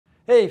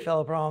Hey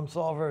fellow problem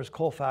solvers,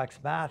 Colfax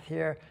Math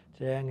here.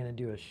 Today I'm going to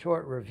do a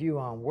short review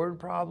on word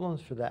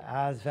problems for the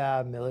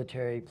ASVAB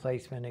Military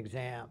Placement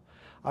Exam.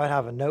 I would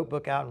have a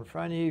notebook out in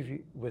front of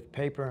you with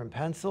paper and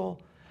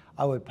pencil.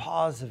 I would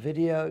pause the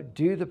video,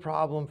 do the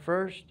problem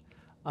first,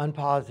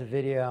 unpause the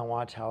video and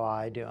watch how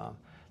I do them.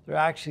 They're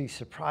actually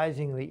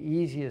surprisingly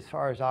easy as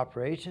far as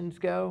operations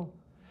go.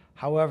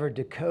 However,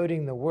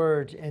 decoding the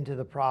words into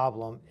the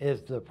problem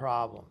is the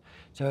problem.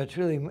 So it's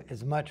really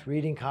as much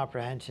reading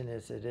comprehension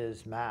as it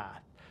is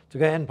math. So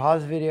go ahead and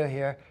pause the video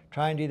here,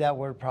 try and do that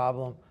word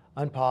problem,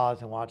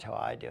 unpause and watch how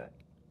I do it.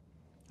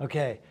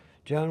 Okay,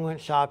 Joan went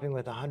shopping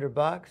with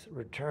 $100,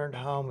 returned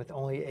home with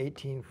only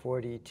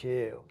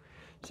 $18.42.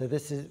 So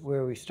this is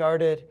where we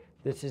started.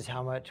 This is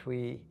how much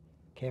we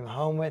came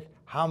home with.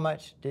 How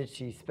much did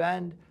she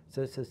spend?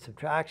 So it's a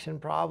subtraction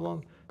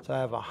problem. So I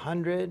have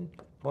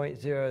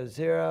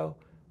 100.00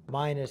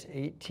 minus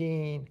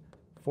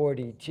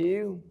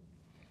 18.42.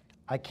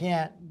 I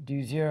can't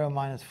do 0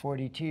 minus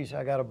 42, so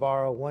I got to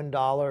borrow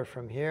 $1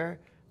 from here.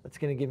 That's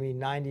going to give me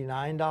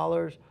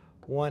 $99,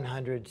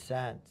 100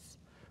 cents.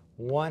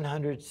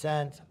 100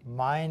 cents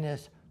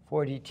minus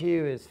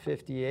 42 is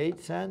 58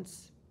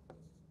 cents.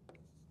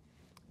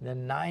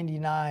 Then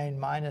 99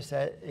 minus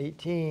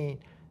 18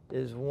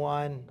 is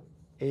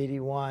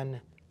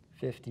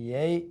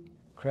 181.58.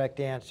 Correct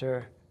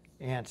answer,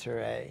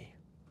 answer A.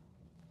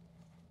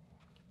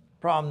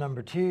 Problem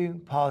number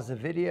 2, pause the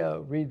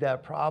video, read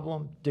that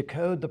problem,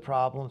 decode the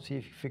problem, see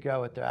if you figure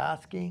out what they're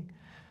asking,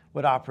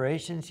 what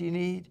operations you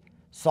need,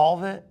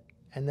 solve it,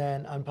 and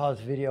then unpause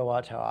the video,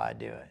 watch how I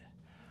do it.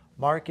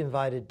 Mark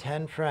invited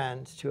 10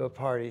 friends to a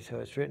party, so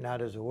it's written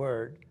out as a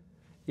word.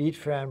 Each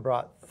friend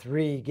brought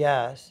 3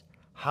 guests.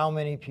 How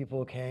many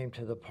people came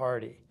to the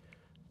party?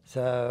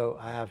 So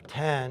I have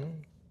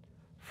 10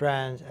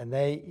 friends, and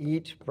they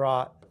each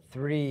brought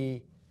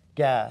 3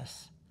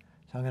 guests.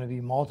 So I'm going to be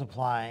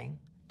multiplying.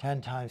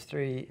 10 times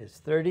 3 is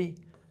 30.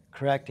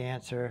 Correct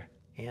answer,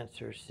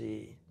 answer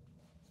C.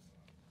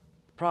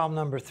 Problem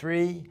number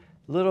 3,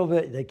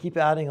 they keep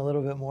adding a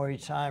little bit more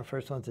each time.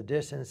 First one's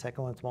addition,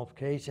 second one's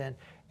multiplication,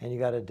 and you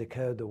got to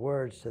decode the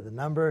words to the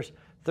numbers.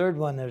 Third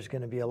one, there's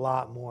going to be a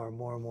lot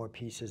more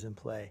pieces in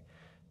play.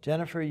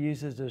 Jennifer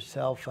uses her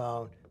cell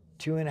phone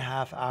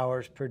 2.5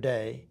 hours per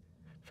day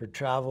for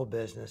travel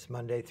business,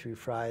 Monday through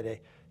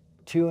Friday.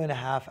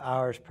 2.5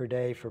 hours per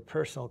day for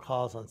personal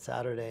calls on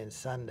Saturday and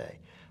Sunday.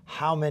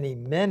 How many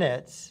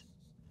minutes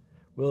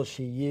will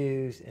she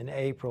use in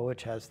April,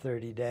 which has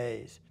 30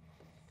 days?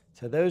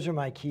 So those are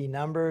my key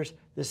numbers.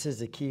 This is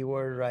the key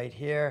word right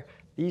here.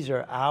 These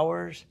are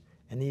hours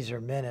and these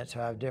are minutes, so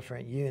I have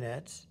different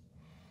units.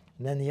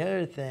 And then the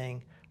other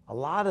thing, a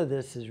lot of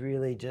this is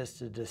really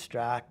just a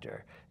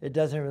distractor. It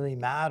doesn't really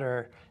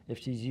matter if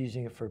she's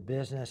using it for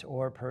business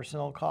or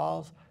personal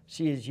calls.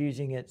 She is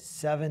using it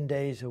 7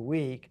 days a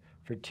week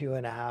for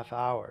 2.5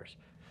 hours.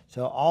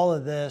 So all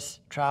of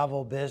this,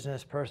 travel,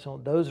 business, personal,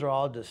 those are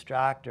all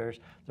distractors.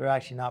 They're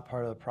actually not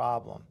part of the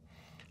problem.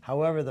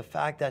 However, the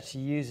fact that she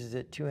uses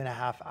it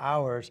 2.5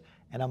 hours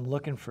and I'm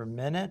looking for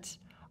minutes,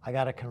 I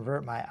got to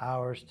convert my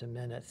hours to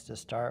minutes to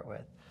start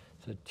with.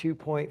 So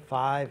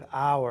 2.5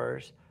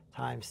 hours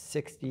times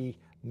 60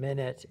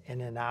 minutes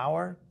in an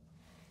hour,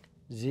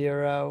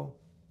 0,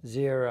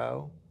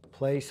 0,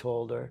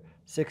 placeholder.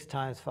 6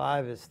 times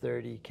 5 is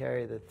 30,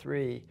 carry the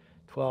 3,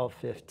 12,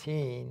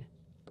 15.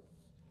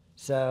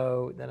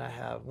 So then I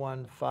have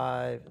 1,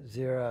 5,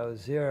 0,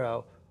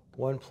 0,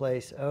 one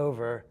place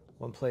over.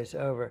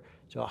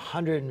 So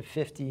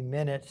 150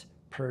 minutes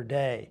per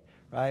day,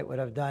 right? What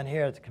I've done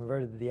here is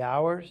converted the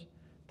hours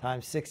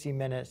times 60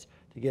 minutes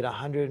to get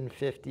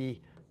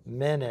 150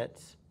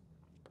 minutes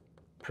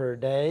per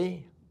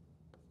day.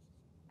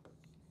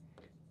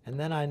 And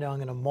then I know I'm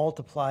going to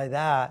multiply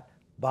that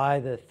by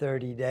the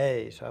 30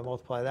 days. So I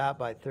multiply that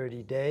by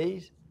 30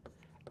 days.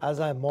 As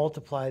I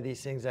multiply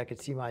these things, I could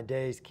see my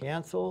days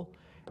cancel,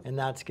 and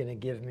that's going to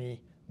give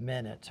me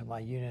minutes, so my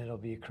unit will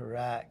be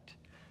correct.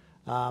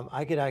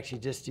 I could actually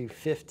just do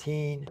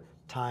 15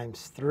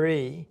 times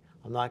 3.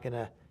 I'm not going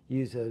to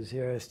use those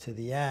zeros to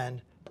the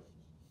end.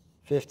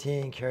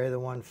 15, carry the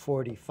 1,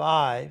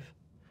 45.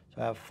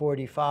 So I have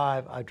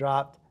 45. I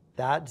dropped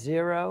that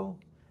 0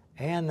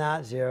 and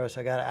that 0,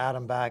 so I got to add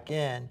them back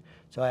in.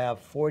 So I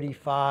have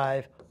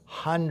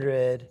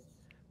 4,500.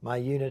 My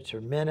units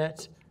are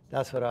minutes.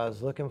 That's what I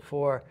was looking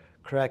for.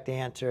 Correct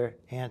answer,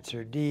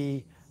 answer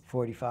D,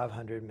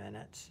 4,500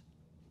 minutes.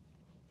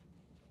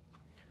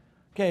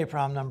 Okay,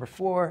 problem number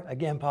 4.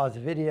 Again, pause the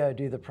video,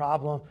 do the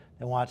problem,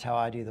 then watch how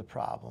I do the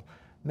problem.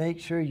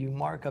 Make sure you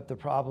mark up the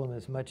problem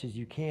as much as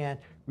you can,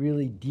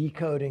 really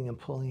decoding and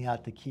pulling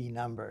out the key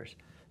numbers.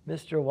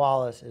 Mr.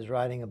 Wallace is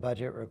writing a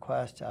budget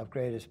request to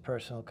upgrade his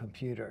personal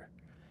computer.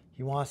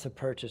 He wants to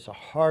purchase a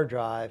hard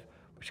drive,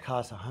 which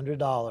costs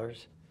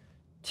 $100,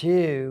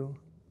 2,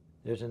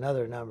 there's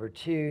another number,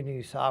 2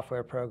 new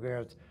software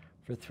programs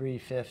for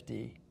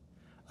 $350,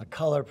 a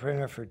color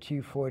printer for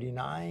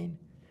 $249,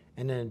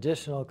 and an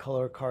additional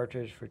color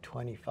cartridge for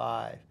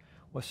 $25.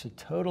 What's the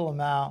total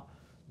amount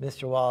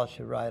Mr. Wallace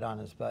should write on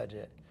his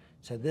budget?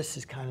 So this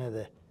is kind of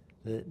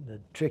the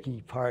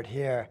tricky part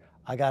here.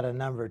 I got a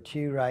number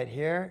 2 right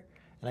here,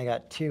 and I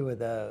got 2 of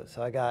those.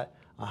 So I got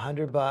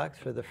 $100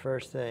 for the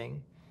first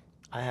thing.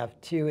 I have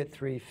 2 at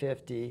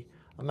 350.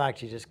 I'm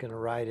actually just going to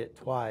write it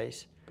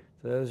twice.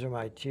 So those are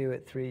my 2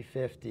 at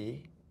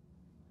 350,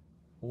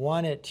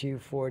 1 at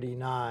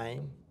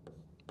 249,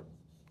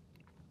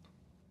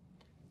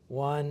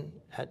 1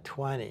 at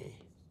 20,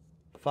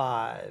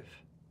 5. I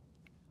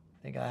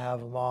think I have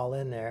them all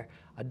in there.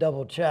 I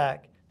double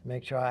check to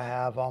make sure I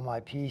have all my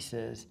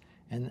pieces.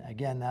 And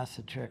again, that's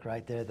the trick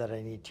right there, that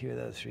I need 2 of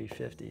those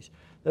 350s.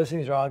 Those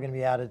things are all going to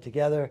be added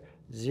together.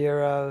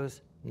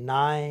 Zeros,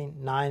 9,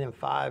 9 and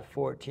 5,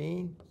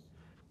 14.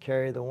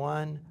 Carry the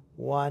 1,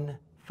 1,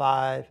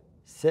 5,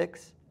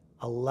 6,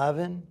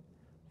 11,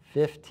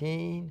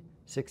 15,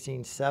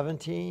 16,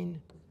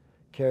 17.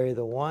 Carry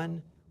the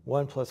 1,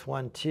 1 plus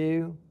 1,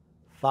 2,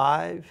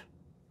 5,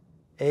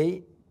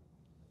 8,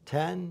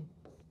 10.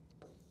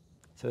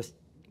 So it's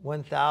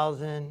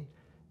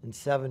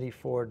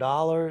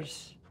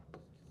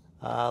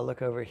 $1,074.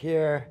 Look over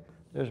here.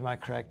 There's my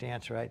correct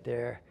answer right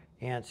there.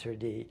 Answer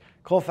D.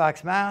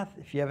 Colfax Math,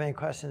 if you have any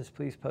questions,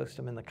 please post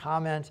them in the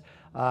comments.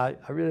 I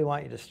really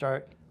want you to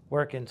start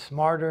working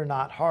smarter,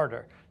 not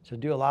harder. So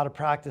do a lot of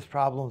practice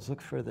problems,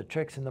 look for the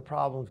tricks in the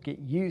problems, get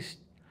used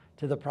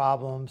to the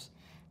problems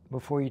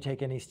before you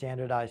take any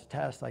standardized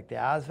tests like the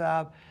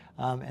ASVAB.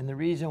 And the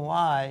reason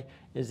why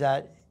is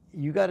that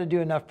you got to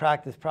do enough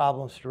practice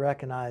problems to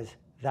recognize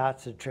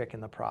that's a trick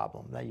in the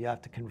problem, that you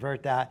have to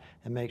convert that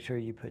and make sure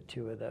you put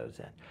 2 of those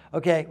in.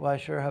 Okay, well, I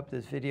sure hope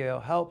this video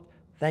helped.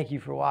 Thank you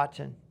for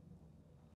watching.